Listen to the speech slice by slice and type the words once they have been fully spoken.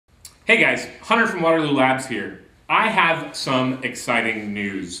Hey guys, Hunter from Waterloo Labs here. I have some exciting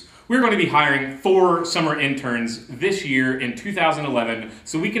news. We're going to be hiring 4 summer interns this year in 2011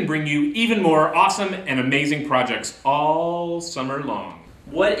 so we can bring you even more awesome and amazing projects all summer long.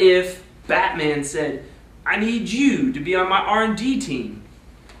 What if Batman said, I need you to be on my R&D team?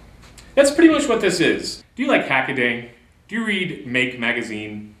 That's pretty much what this is. Do you like Hackaday? Do you read Make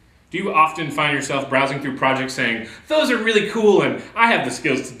magazine? Do you often find yourself browsing through projects saying, those are really cool and I have the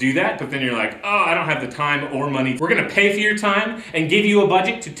skills to do that, but then you're like, oh, I don't have the time or money. We're going to pay for your time and give you a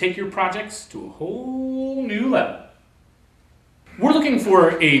budget to take your projects to a whole new level. We're looking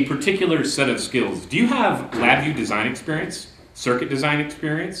for a particular set of skills. Do you have LabVIEW design experience, circuit design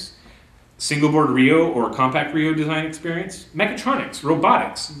experience, single board Rio or compact Rio design experience, mechatronics,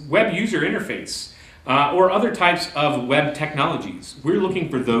 robotics, web user interface, or other types of web technologies? We're looking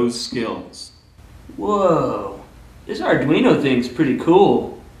for those skills. Whoa, this Arduino thing's pretty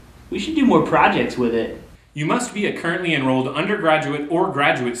cool. We should do more projects with it. You must be a currently enrolled undergraduate or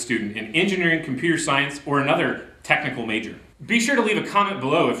graduate student in engineering, computer science, or another technical major. Be sure to leave a comment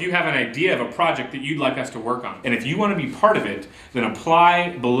below if you have an idea of a project that you'd like us to work on. And if you want to be part of it, then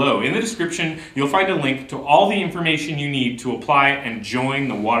apply below. In the description, you'll find a link to all the information you need to apply and join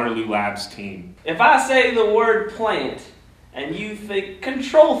the Waterloo Labs team. If I say the word plant and you think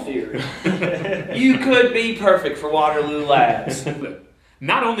control theory, you could be perfect for Waterloo Labs.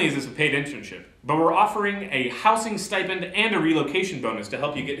 Not only is this a paid internship, but we're offering a housing stipend and a relocation bonus to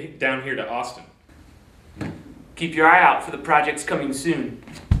help you get down here to Austin. Keep your eye out for the projects coming soon.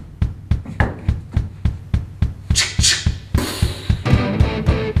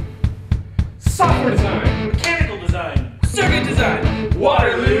 Software design, Mechanical design, circuit design,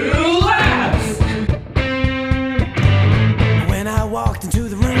 Waterloo